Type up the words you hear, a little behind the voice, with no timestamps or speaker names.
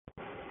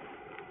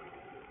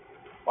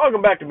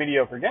Welcome back to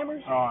Mediocre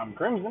Gamers. I'm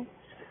Crimson,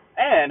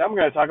 and I'm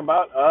going to talk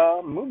about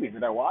a movie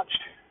that I watched.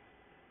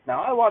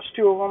 Now, I watched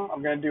two of them.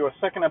 I'm going to do a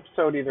second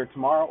episode either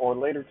tomorrow or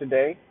later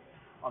today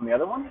on the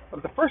other one.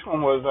 But the first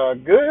one was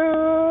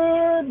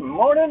Good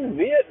Morning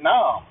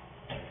Vietnam.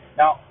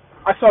 Now,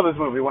 I saw this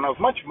movie when I was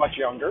much, much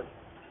younger.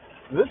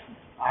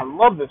 I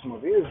love this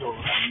movie. It's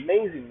an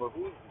amazing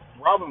movie.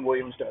 Robin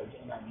Williams does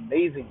an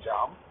amazing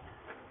job.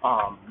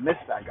 Miss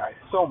that guy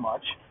so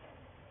much.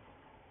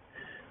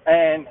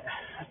 And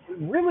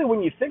really,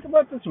 when you think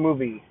about this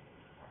movie,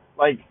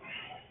 like,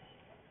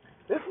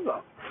 this is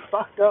a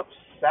fucked up,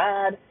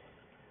 sad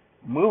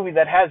movie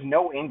that has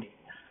no ending.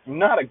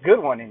 Not a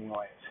good one,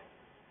 anyways.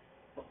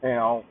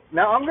 Now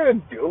I'm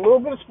going to do a little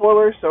bit of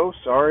spoilers, so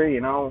sorry,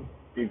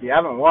 if you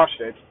haven't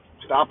watched it,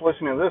 stop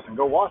listening to this and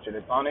go watch it.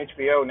 It's on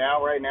HBO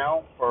now, right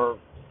now, for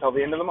till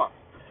the end of the month.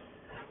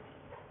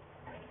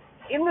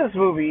 In this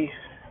movie,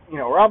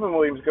 Robin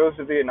Williams goes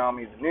to Vietnam.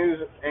 He's a news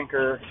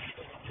anchor.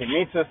 He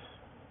meets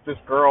this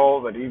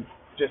girl that he's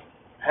just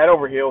head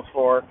over heels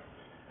for,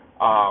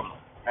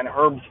 and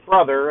her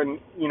brother, and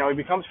he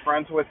becomes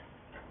friends with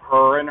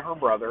her and her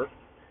brother,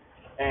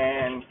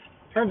 and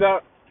turns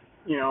out,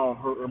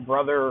 her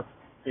brother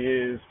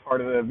is part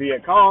of the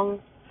Viet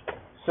Cong,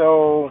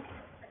 so,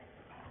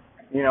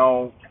 in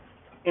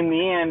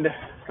the end,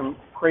 some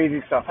crazy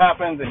stuff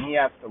happens, and he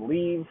has to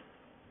leave,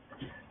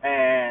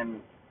 and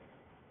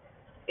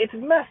it's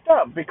messed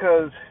up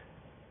because,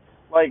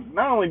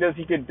 not only does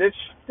he get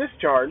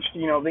discharged,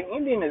 the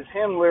ending is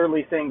him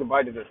literally saying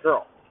goodbye to this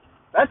girl.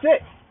 That's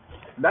it.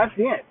 That's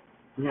the end.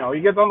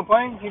 He gets on the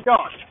plane, he's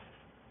gone.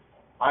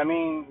 I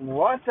mean,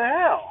 what the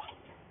hell?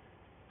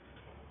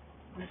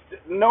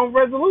 No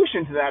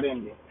resolution to that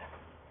ending.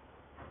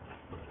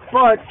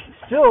 But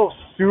still,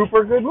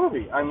 super good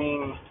movie. I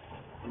mean,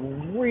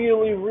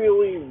 really,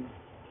 really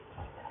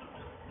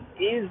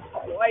is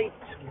quite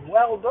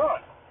well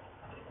done.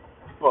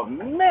 But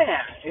man,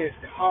 it's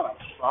kind of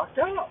fucked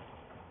up.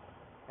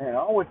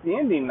 With the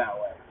ending that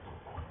way.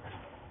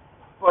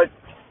 But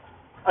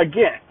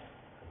again,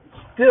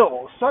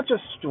 still such a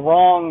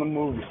strong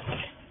movie.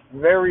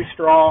 Very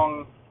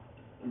strong,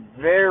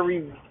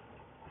 very,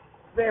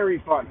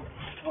 very funny.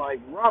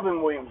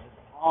 Robin Williams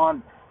is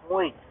on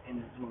point in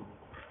this movie.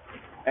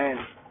 And,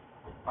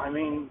 I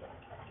mean,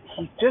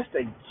 he's just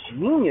a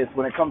genius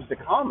when it comes to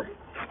comedy.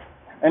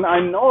 And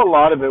I know a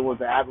lot of it was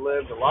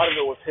ad-libbed, a lot of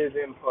it was his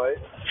input.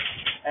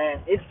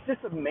 And it's just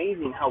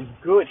amazing how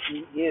good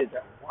he is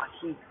at what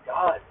he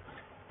does.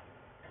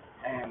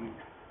 And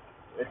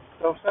it's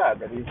so sad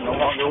that he's no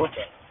longer with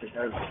us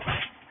because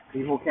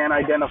people can't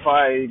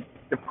identify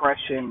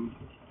depression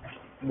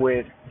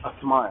with a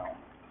smile.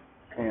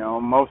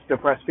 Most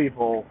depressed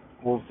people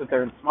will sit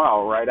there and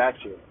smile right at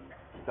you.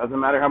 Doesn't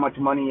matter how much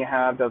money you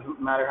have,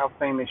 doesn't matter how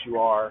famous you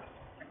are.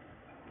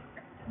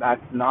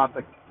 That's not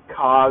the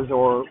cause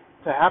or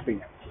to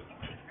happiness.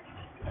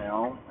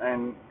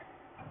 And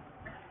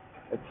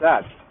it's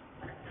sad.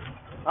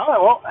 All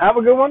right, well, have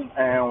a good one,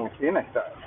 and we'll see you next time.